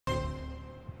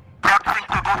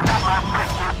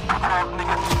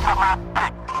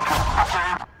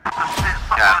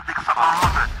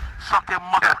Suck your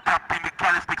mother, that baby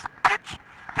calisthenics, bitch.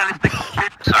 Calisthenics,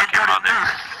 bitch. Suck your mother.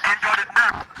 Enjoy the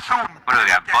nerf. Soon. What do we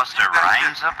got, Buster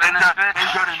Rhymes up in this bitch?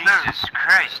 Jesus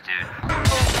Christ, dude.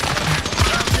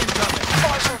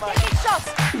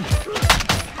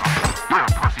 You're a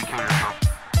pussy, kill yourself.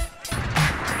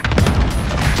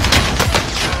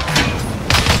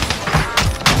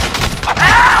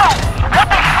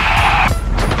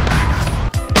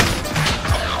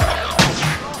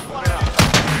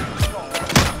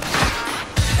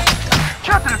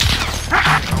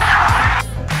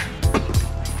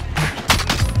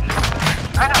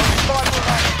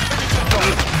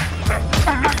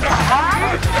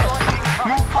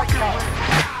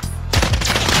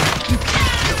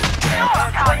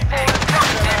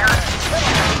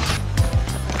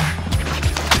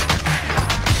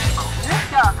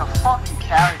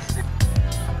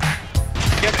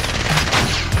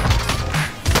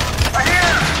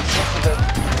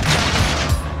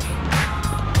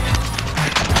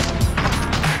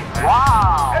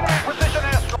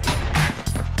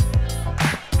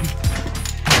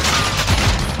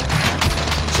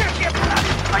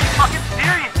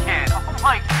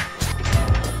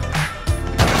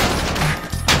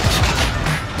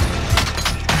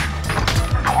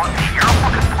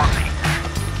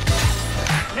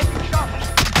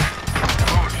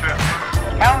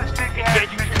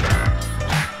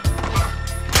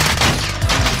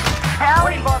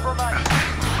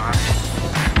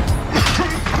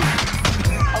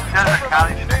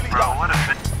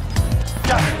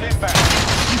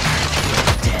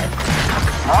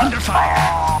 Under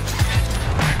fire.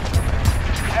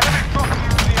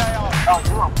 Oh,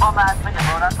 you a bum ass nigga,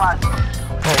 bro. That's why. Oh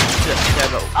shit,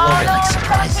 yeah, no. Oh no,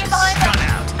 someone came behind us. Gun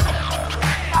out.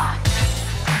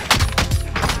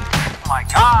 Oh my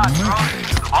god, bro.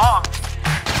 This is long.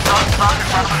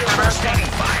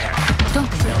 Standing fire. Don't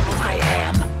they know who I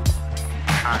am?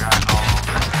 I got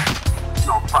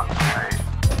no fucking way.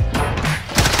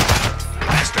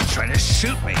 Bastard trying to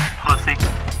shoot me. Pussy.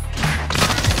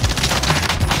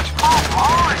 Oh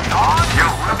my god. Yo,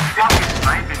 what the fuck is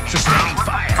sniping? Sustaining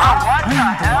fire. Oh, what the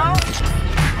hell?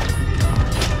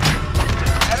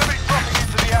 Enemy dropping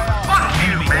into the AR. Fuck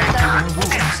you, man.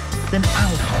 Then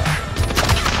I'll hold.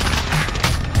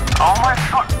 Oh my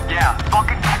god. Yeah,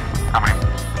 fucking. How many?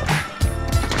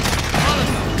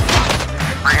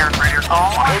 Right here. Oh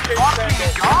my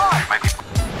fucking god. Might be.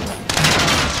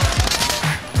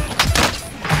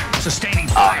 Sustaining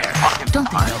fire. Don't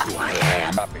they know who I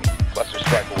am? Copy. Buster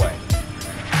strike away.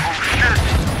 Oh shit.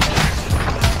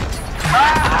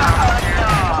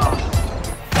 Ah,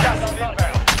 Gas inbound.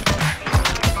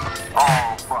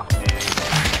 oh fuck me.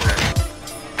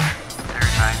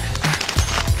 Very nice.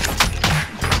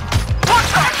 What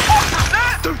the fuck is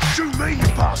that? Don't shoot me, you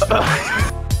bastard!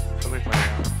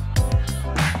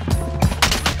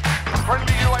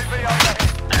 Friendly UAV overhead.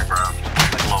 There, bro.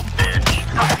 Like a little bitch.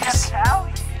 Nice.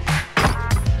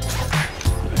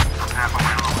 Half a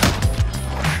mile.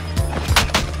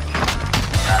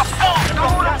 Oh, no,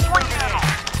 that's right now.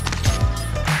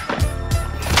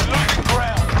 Losing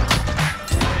ground.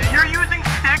 You're using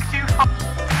sticks, you fuck.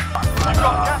 You've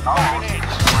got gas moving in.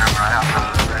 Wherever I have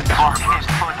the red car, bro.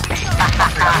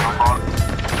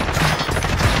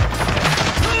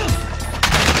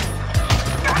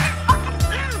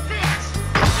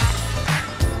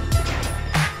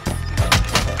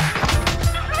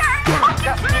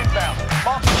 Gas inbound.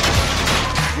 Mark.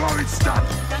 Throwing stuff!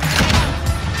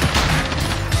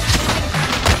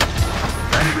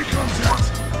 Enemy contact!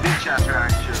 Bitch ass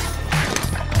reaction.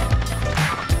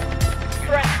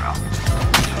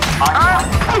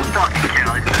 I'm fucking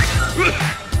killing this.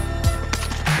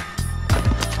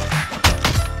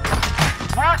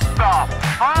 What the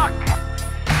fuck?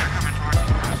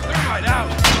 Thermite out!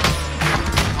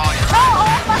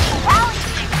 Oh, fucking hell.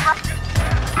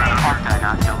 Hard guy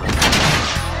not killing.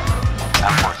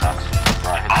 That poor sucks.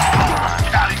 Right.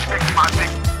 Cali stick, my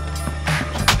thing.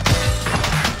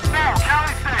 No,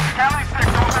 Cali stick,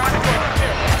 don't do it.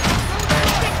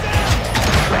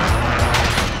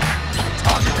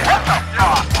 What the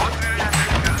fuck?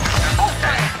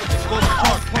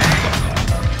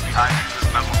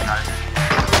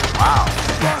 Wow.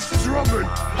 Bastards robbing!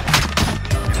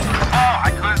 Oh,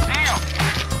 I couldn't see him.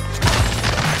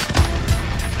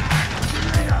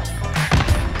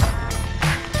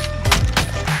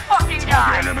 Fucking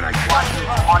guy. Eliminate!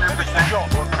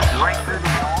 100% right through the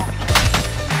wall.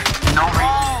 No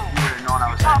reason you would have known I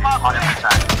was hitting 100%.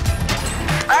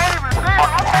 I didn't even see him.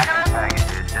 I'm taking it.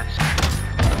 Dude, that's...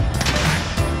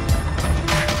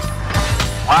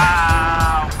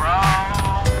 Wow, bro.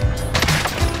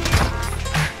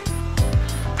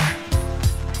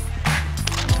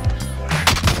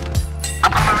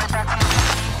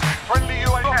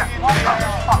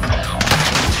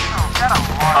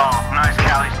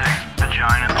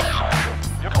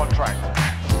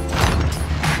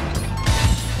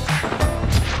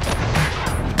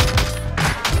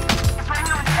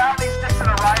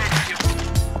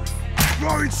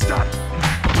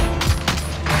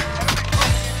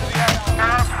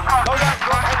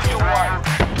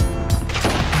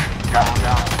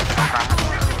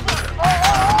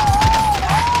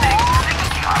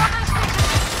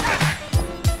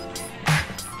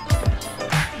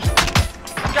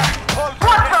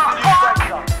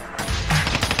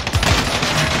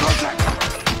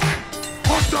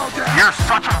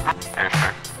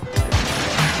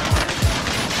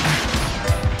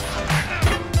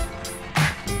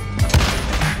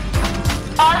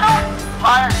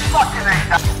 fire, fucking thing.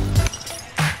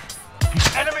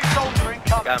 Enemy soldier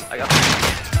incoming. I got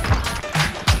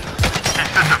He's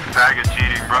just a faggot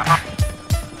cheating, bro.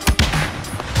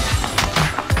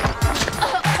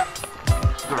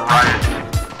 The riot.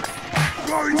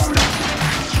 Throwing stun.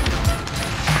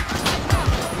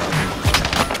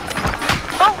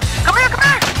 Oh, come here, come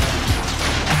here.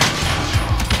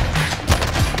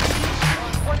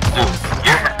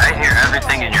 Dude, I hear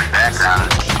everything in your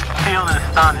background. Shield is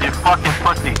stunned, you fucking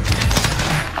pussy.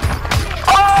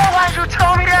 Oh, why'd you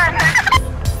tell me that?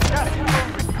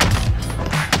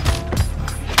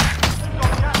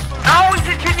 No, he's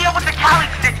just hitting me up with the Cali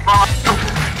stick, bro.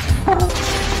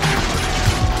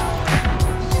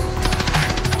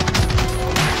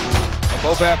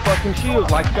 both have fucking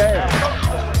shields like that.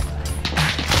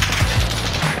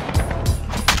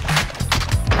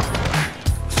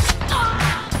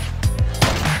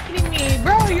 Kidding me,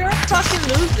 bro, you're a fucking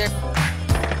loser.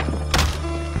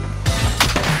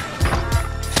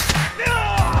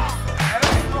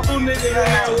 Two niggas in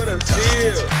there with a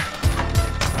shield.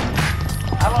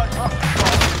 Allied cluster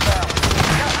strike inbound.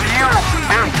 You,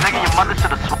 dude, nigga, your mother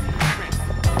should have sworn.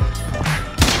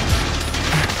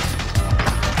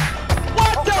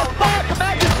 What the fuck,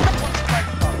 man?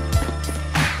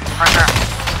 Right there.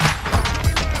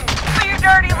 You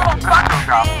dirty little fuck.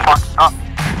 Got fucked up.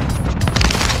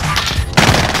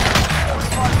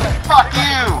 Fuck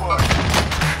you!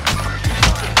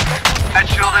 That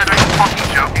shield head, are you fucking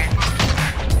joking?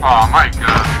 Oh my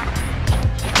god.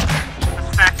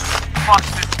 Fuck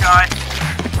this guy.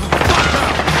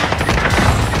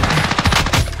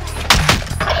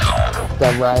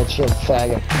 That riot shit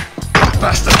faggot.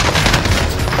 Bastard!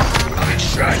 I'm in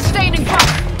straight. Staying in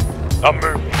cover. I'm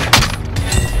moving.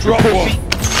 Drop one.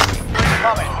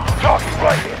 Incoming. Target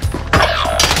right here.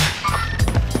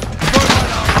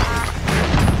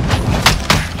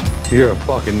 You're a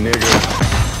fucking nigga.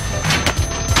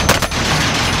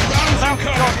 Well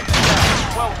done.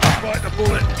 Bite the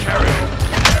bullet. Carry on.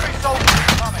 Enemy soldier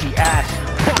incoming. The ass.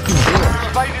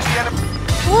 Evaded the enemy.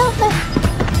 Help me.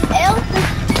 Help me.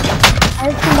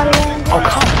 There's somebody in there. Oh,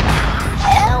 come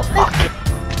Help me.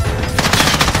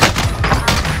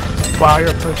 Wow, you're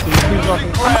a pussy. Who's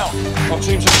fucking Ground. Our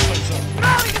team's in the place.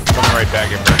 Coming right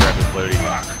back in for a grab this loadie.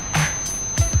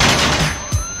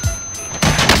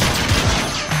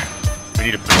 We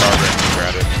need to put our and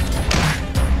grab it.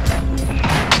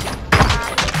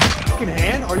 fucking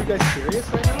hand? Are you guys serious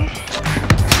right now?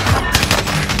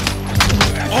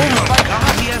 Oh my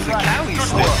god, he has a Cali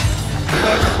stick.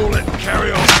 Bite the bullet.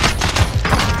 Carry on.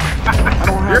 I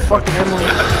don't have fucking ammo.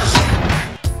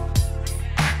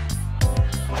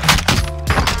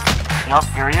 Yup,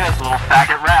 here he is, little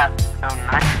faggot rat. So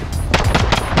nice.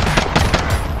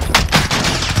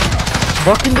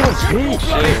 Fucking little bitch.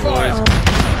 Shit, boys.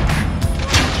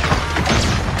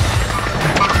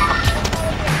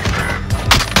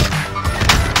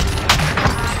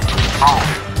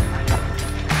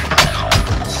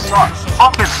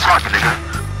 Fucking suck, nigga.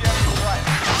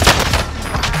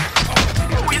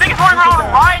 You think it's going around with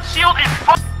a riot shield and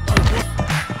fuck?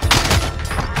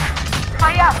 Oh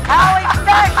yeah, Allie,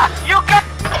 nice! You got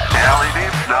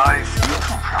LED's nice.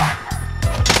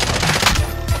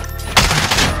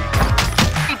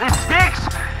 it sticks!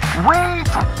 Wait!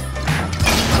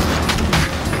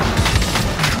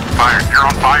 Fire, you're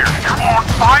on fire. You're on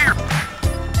fire.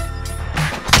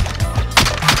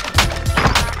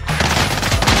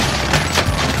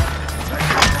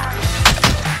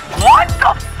 What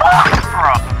the fuck?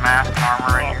 Bro, the mask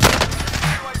armor in here.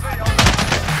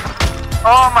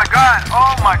 Oh my god,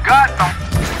 oh my god. Don't.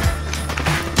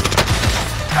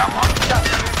 Got one.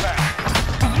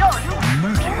 Yo, you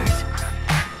murderers.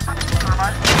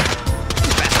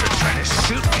 Bastard trying to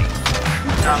shoot me.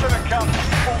 Mission accomplished.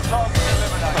 Full target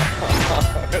eliminated.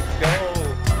 Let's go.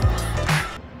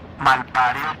 My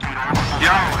body,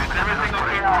 Yo, is everything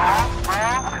okay, bro?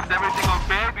 Is everything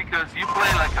okay? Because you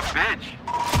play like a bitch.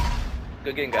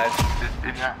 Good game, guys.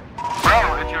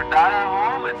 Bro, is your dad at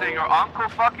home? Is it your uncle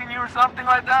fucking you or something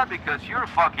like that? Because you're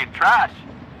fucking trash.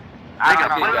 I don't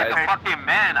can play know, like a guys. fucking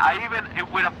man. I even,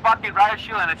 with a fucking riot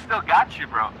shield and it still got you,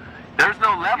 bro. There's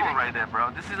no level right there,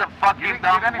 bro. This is a fucking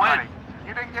dumb win.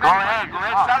 You didn't Go ahead,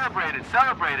 celebrate it,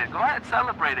 celebrate it. Go ahead,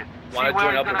 celebrate it. Wanna See where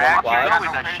join you're up and gonna play fucking quads? go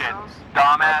with that shit. Wanna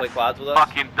play Dumbass, quads with us?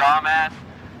 fucking dumbass.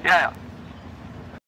 Yeah,